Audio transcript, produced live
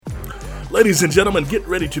Ladies and gentlemen, get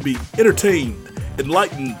ready to be entertained,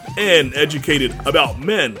 enlightened, and educated about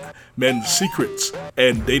men, men's secrets,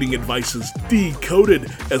 and dating advices decoded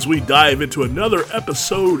as we dive into another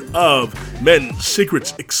episode of Men's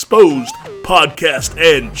Secrets Exposed podcast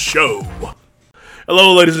and show.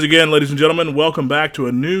 Hello, ladies and gentlemen. Welcome back to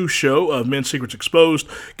a new show of Men's Secrets Exposed,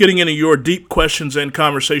 getting into your deep questions and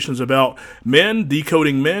conversations about men,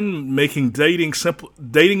 decoding men, making dating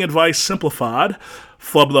advice simplified.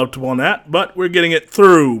 Flubbed up on that, but we're getting it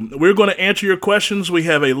through. We're going to answer your questions. We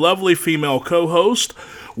have a lovely female co-host.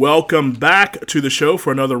 Welcome back to the show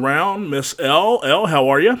for another round, Miss L. L, how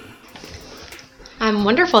are you? I'm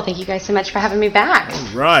wonderful. Thank you guys so much for having me back.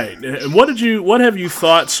 All right. And what have you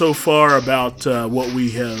thought so far about what we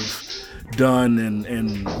have done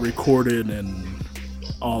and recorded and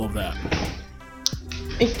all of that?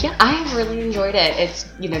 Yeah, I have really enjoyed it. It's,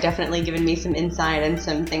 definitely given me some insight and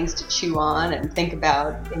some things to chew on and think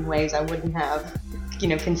about in ways I wouldn't have,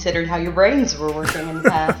 considered how your brains were working in the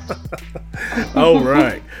past. All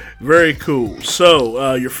right. Very cool.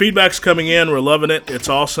 So your feedback's coming in. We're loving it. It's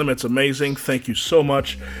awesome. It's amazing. Thank you so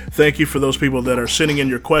much. Thank you for those people that are sending in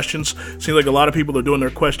your questions. Seems like a lot of people are doing their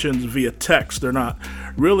questions via text. They're not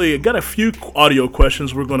really. Got a few audio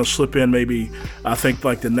questions we're going to slip in maybe, I think,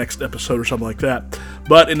 like the next episode or something like that.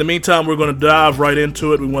 But in the meantime, we're going to dive right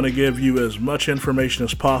into it. We want to give you as much information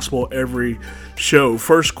as possible every show.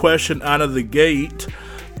 First question out of the gate.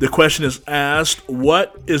 The question is asked,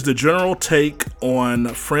 what is the general take on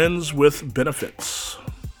friends with benefits?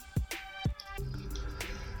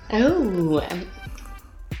 Oh,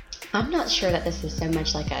 I'm not sure that this is so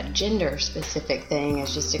much like a gender-specific thing.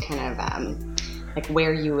 It's just a kind of like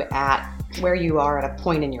where you are at a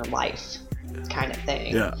point in your life kind of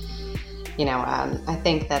thing. Yeah. I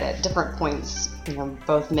think that at different points,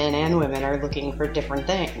 both men and women are looking for different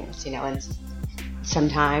things, and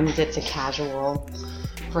sometimes it's a casual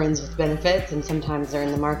friends with benefits, and sometimes they're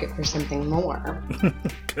in the market for something more.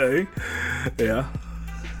 Okay. Yeah.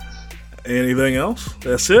 Anything else?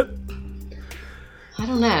 That's it? I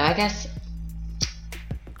don't know. I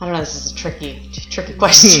don't know. This is a tricky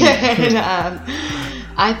question.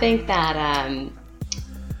 I think that,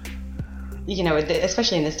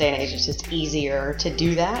 especially in this day and age, it's just easier to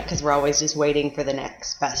do that because we're always just waiting for the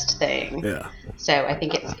next best thing. Yeah. So I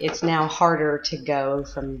think it's now harder to go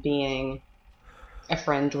from being in a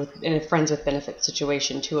friends with benefits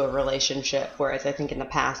situation to a relationship, whereas I think in the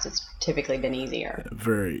past it's typically been easier.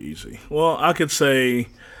 Very easy. Well, I could say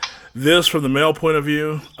this from the male point of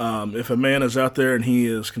view. If a man is out there and he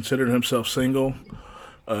is considering himself single,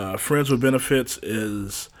 friends with benefits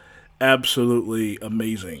is absolutely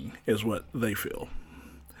amazing, is what they feel.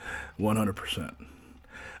 100%.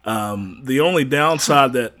 The only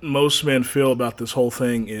downside that most men feel about this whole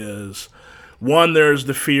thing is, one, there's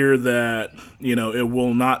the fear that, it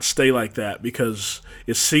will not stay like that, because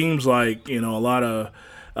it seems like, a lot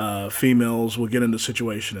of females will get into a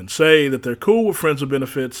situation and say that they're cool with friends with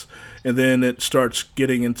benefits, and then it starts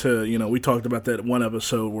getting into, we talked about that one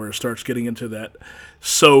episode where it starts getting into that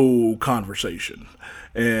conversation.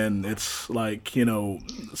 And it's like,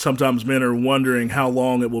 sometimes men are wondering how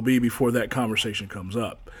long it will be before that conversation comes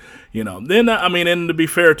up. Then, and to be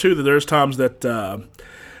fair, too, that there's times that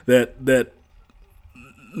that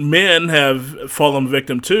men have fallen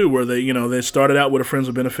victim to, where they started out with a friends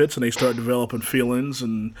with benefits and they start developing feelings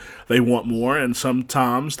and they want more, and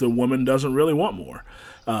sometimes the woman doesn't really want more.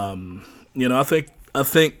 I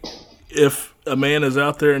think if a man is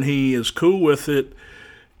out there and he is cool with it,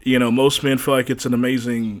 most men feel like it's an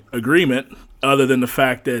amazing agreement, other than the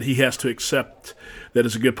fact that he has to accept that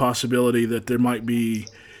it's a good possibility that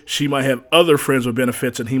she might have other friends with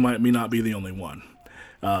benefits and he may not be the only one.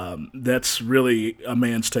 That's really a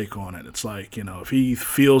man's take on it. It's like, if he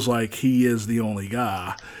feels like he is the only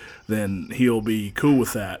guy, then he'll be cool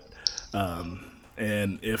with that.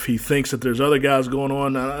 And if he thinks that there's other guys going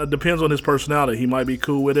on, it depends on his personality. He might be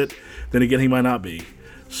cool with it. Then again, he might not be.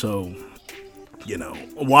 So,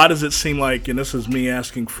 why does it seem like, and this is me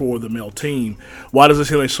asking for the male team, why does it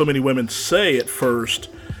seem like so many women say at first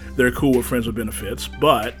they're cool with friends with benefits,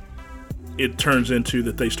 but it turns into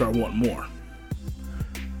that they start wanting more?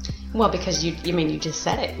 Well, because you just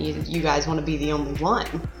said it. You guys want to be the only one,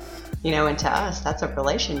 and to us, that's a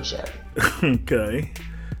relationship. Okay.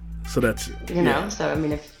 So that's,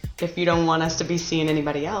 So, if you don't want us to be seeing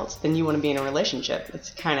anybody else, then you want to be in a relationship. It's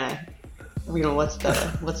kind of, what's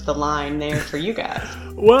the line there for you guys?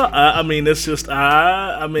 Well, it's just,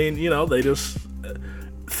 they just,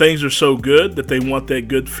 things are so good that they want that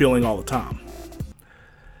good feeling all the time.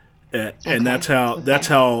 And that's how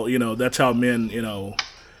men,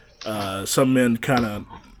 some men kind of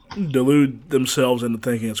delude themselves into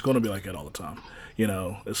thinking it's going to be like that all the time.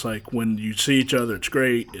 It's like when you see each other, it's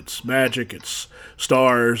great, it's magic, it's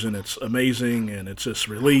stars, and it's amazing, and it's this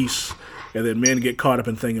release. And then men get caught up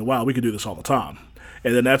in thinking, wow, we could do this all the time.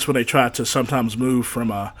 And then that's when they try to sometimes move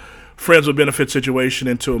from a friends with benefit situation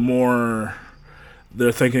into a more,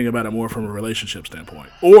 they're thinking about it more from a relationship standpoint.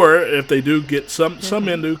 Or if they do get, some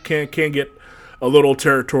men do can get a little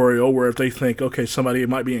territorial, where if they think, okay, somebody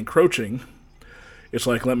might be encroaching, it's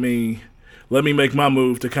like, let me make my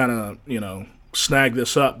move to kind of, snag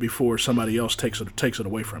this up before somebody else takes it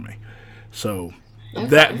away from me. So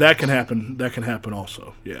that can happen. That can happen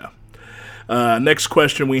also. Yeah. Next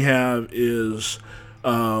question we have is,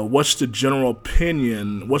 what's the general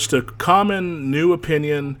opinion? What's the common new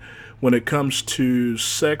opinion when it comes to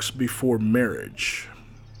sex before marriage?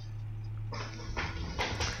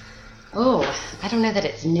 Oh, I don't know that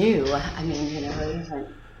it's new. I mean,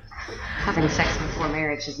 having sex before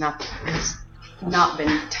marriage has not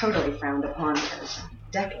been totally frowned upon for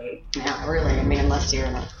decades now, really. I mean, unless you're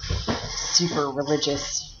in a super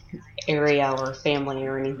religious area or family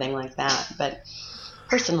or anything like that. But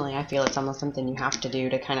personally, I feel it's almost something you have to do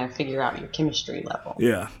to kind of figure out your chemistry level.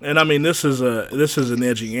 Yeah, and I mean, this is an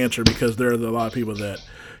edgy answer, because there are a lot of people that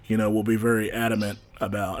will be very adamant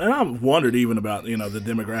about, and I've wondered even about the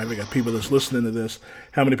demographic of people that's listening to this,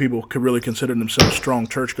 how many people could really consider themselves strong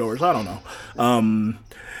churchgoers. I don't know.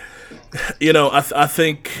 I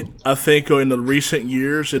think in the recent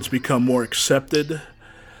years it's become more accepted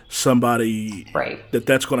that's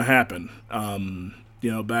going to happen.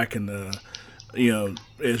 Back in the,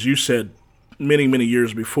 as you said, many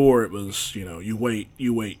years before, it was, you wait,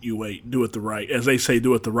 do it the right, as they say,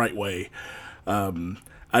 do it the right way.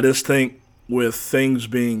 I just think with things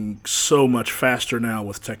being so much faster now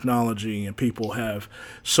with technology, and people have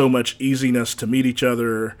so much easiness to meet each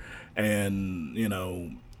other,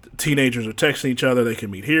 and, teenagers are texting each other, they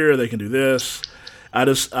can meet here, they can do this. I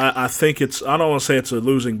think I don't want to say it's a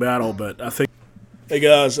losing battle, but I think. Hey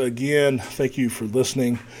guys, again, thank you for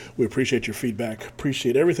listening. We appreciate your feedback.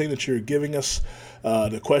 Appreciate everything that you're giving us.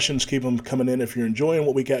 The questions, keep them coming in. If you're enjoying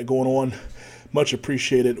what we got going on, much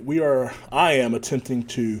appreciated. I am attempting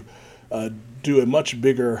to do a much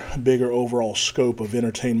bigger overall scope of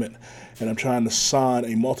entertainment, and I'm trying to sign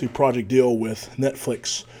a multi-project deal with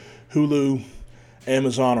Netflix, Hulu,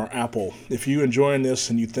 Amazon, or Apple. If you're enjoying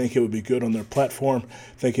this and you think it would be good on their platform,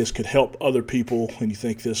 think this could help other people, and you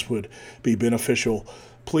think this would be beneficial,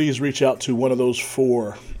 please reach out to one of those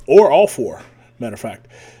four, or all four, matter of fact,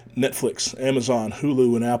 Netflix, Amazon,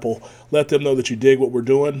 Hulu, and Apple. Let them know that you dig what we're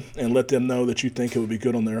doing, and let them know that you think it would be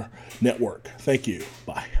good on their network. Thank you.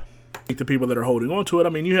 Bye. The people that are holding on to it, I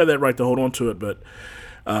mean, you have that right to hold on to it, but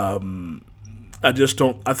I just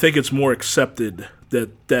don't. I think it's more accepted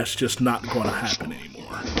that that's just not going to happen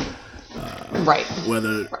anymore. Right.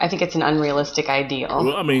 Whether I think it's an unrealistic ideal.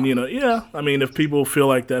 Well, I mean, yeah. I mean, if people feel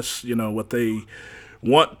like that's what they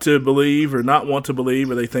want to believe or not want to believe,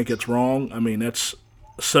 or they think it's wrong, I mean, that's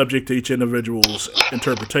subject to each individual's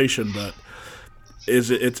interpretation. But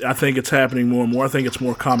I think it's happening more and more. I think it's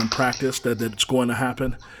more common practice that it's going to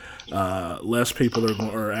happen. Less people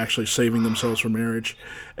are actually saving themselves for marriage,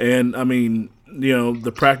 and I mean,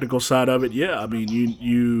 the practical side of it. Yeah, I mean,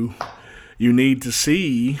 you need to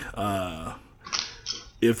see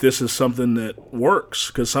if this is something that works,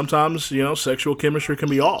 because sometimes sexual chemistry can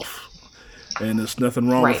be off, and there's nothing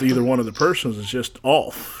wrong with either one of the persons. It's just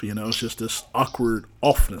off. It's just this awkward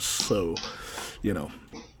offness. So,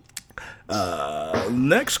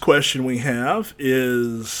 next question we have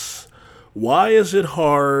is, why is it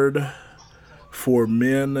hard for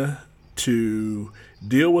men to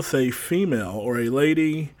deal with a female or a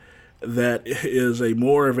lady that is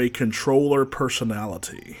more of a controller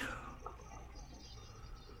personality?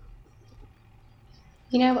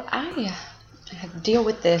 I deal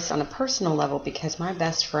with this on a personal level because my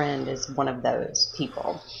best friend is one of those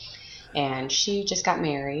people. And she just got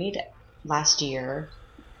married last year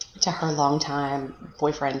to her longtime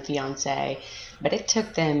boyfriend, fiance, but it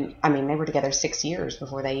took them, I mean, they were together 6 years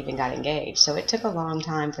before they even got engaged, so it took a long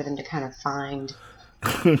time for them to kind of find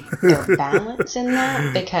their balance in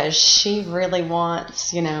that, because she really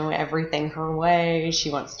wants, everything her way. She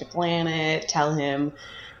wants to plan it, tell him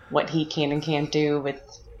what he can and can't do with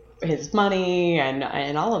his money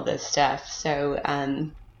and all of this stuff. So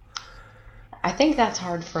I think that's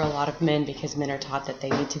hard for a lot of men, because men are taught that they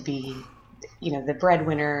need to be the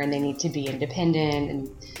breadwinner, and they need to be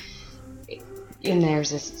independent, and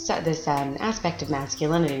there's this aspect of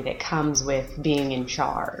masculinity that comes with being in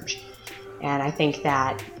charge. And I think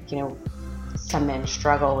that some men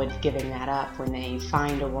struggle with giving that up when they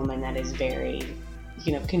find a woman that is very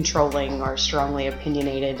controlling or strongly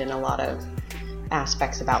opinionated in a lot of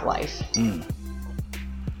aspects about life.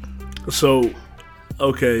 So,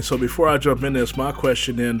 okay, so before I jump in this, my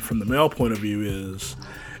question then from the male point of view is,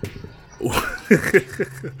 maybe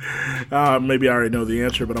I already know the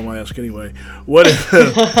answer, but I'm going to ask anyway. What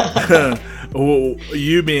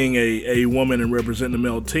you being a woman and representing the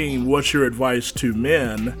male team, what's your advice to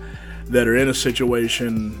men that are in a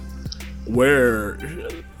situation where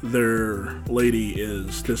their lady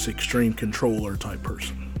is this extreme controller type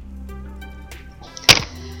person?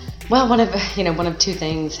 Well, one of two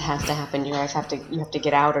things has to happen. You have to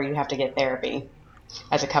get out, or you have to get therapy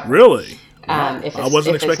as a couple. Really? If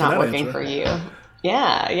it's not working for you.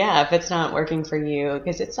 Yeah. If it's not working for you,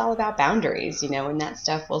 because it's all about boundaries, and that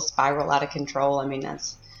stuff will spiral out of control. I mean,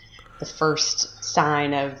 that's the first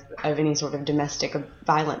sign of any sort of domestic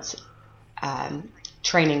violence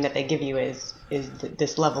training that they give you is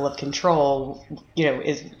this level of control,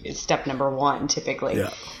 is step number one typically. Yeah.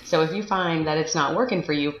 So if you find that it's not working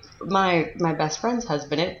for you, my best friend's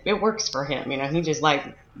husband, it works for him. He just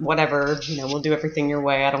like, whatever, we'll do everything your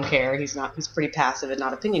way. I don't care. He's pretty passive and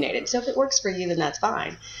not opinionated. So if it works for you, then that's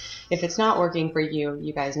fine. If it's not working for you,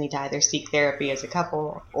 you guys need to either seek therapy as a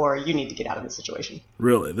couple, or you need to get out of the situation.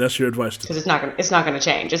 Really? That's your advice? Because it's not going to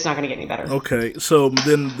change. It's not going to get any better. Okay. So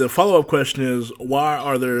then the follow-up question is, why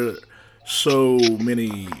are there so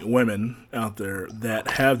many women out there that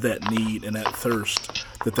have that need and that thirst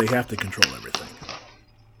that they have to control everything?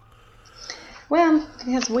 Well,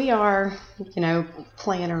 because we are,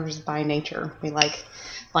 planners by nature. We like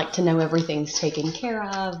to know everything's taken care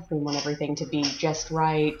of. We want everything to be just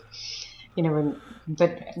right,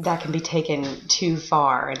 but that can be taken too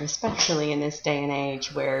far, and especially in this day and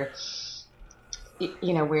age where,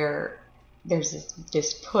 where there's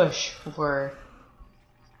this push for,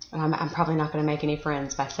 and I'm probably not going to make any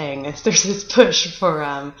friends by saying this, there's this push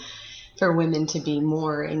for women to be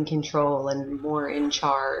more in control and more in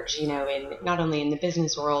charge, in not only in the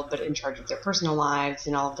business world, but in charge of their personal lives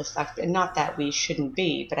and all of this stuff. And not that we shouldn't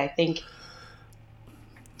be, but I think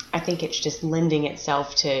it's just lending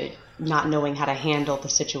itself to not knowing how to handle the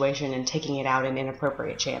situation and taking it out in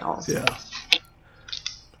inappropriate channels.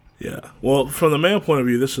 Yeah. Well, from the male point of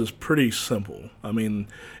view, this is pretty simple. I mean,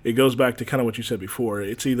 it goes back to kind of what you said before.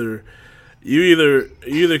 It's you either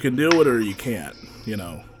can deal with it or you can't,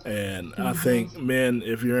 And I think, men,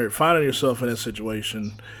 if you're finding yourself in that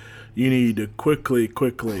situation, you need to quickly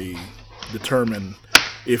determine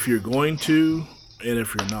if you're going to and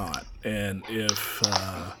if you're not. And if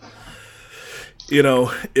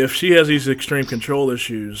she has these extreme control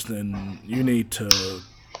issues, then you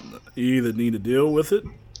either need to deal with it,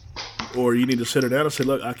 or you need to sit her down and say,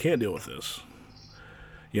 look, I can't deal with this,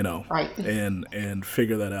 right. and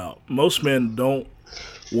figure that out. Most men don't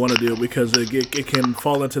want to deal because it can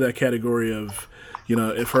fall into that category of,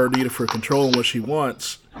 if her need for control and what she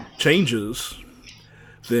wants changes,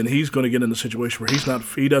 then he's going to get in a situation where he's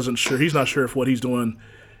not sure if what he's doing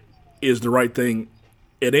is the right thing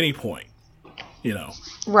at any point,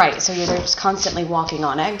 Right. So you're just constantly walking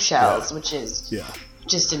on eggshells, which is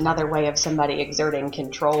just another way of somebody exerting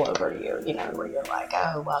control over you, where you're like,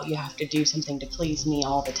 oh, well, you have to do something to please me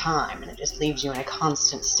all the time. And it just leaves you in a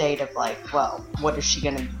constant state of like, well, what is she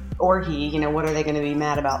going to, or he, what are they going to be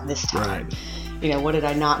mad about this time? Right. What did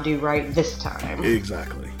I not do right this time?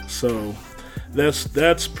 Exactly. So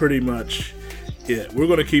that's pretty much it. We're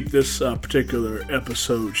going to keep this particular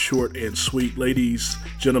episode short and sweet. Ladies,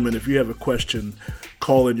 gentlemen, if you have a question,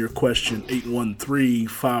 call in your question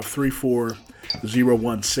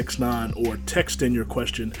 813-534-0169 or text in your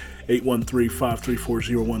question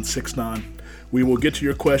 813-534-0169. We will get to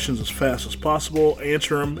your questions as fast as possible,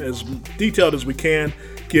 answer them as detailed as we can,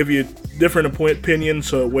 give you different opinions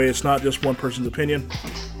so that way it's not just one person's opinion.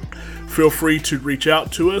 Feel free to reach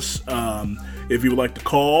out to us. If you would like to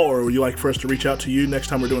call or would you like for us to reach out to you next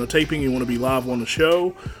time we're doing a taping, you want to be live on the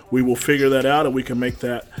show, we will figure that out and we can make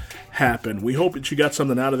that happen. We hope that you got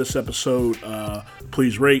something out of this episode.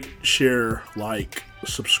 Please rate, share, like,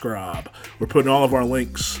 subscribe. We're putting all of our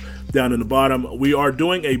links down in the bottom. We are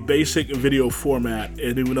doing a basic video format,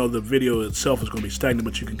 and even though the video itself is going to be stagnant,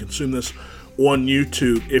 but you can consume this on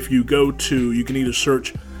YouTube. If you go to, you can either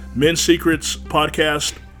search Men's Secrets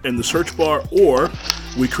Podcast in the search bar, or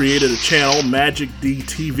we created a channel, Magic D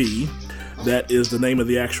TV. That is the name of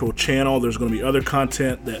the actual channel. There's going to be other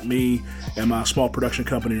content that me and my small production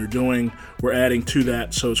company are doing. We're adding to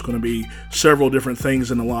that, so it's going to be several different things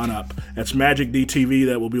in the lineup. That's Magic D TV.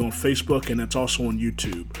 That will be on Facebook, and that's also on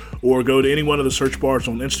YouTube. Or go to any one of the search bars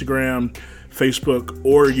on Instagram, Facebook,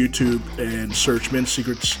 or YouTube and search Men's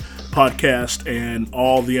Secrets podcast, and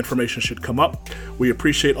all the information should come up. We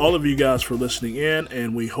appreciate all of you guys for listening in,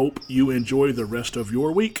 and we hope you enjoy the rest of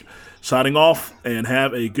your week. Signing off, and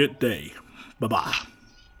have a good day. Bye-bye.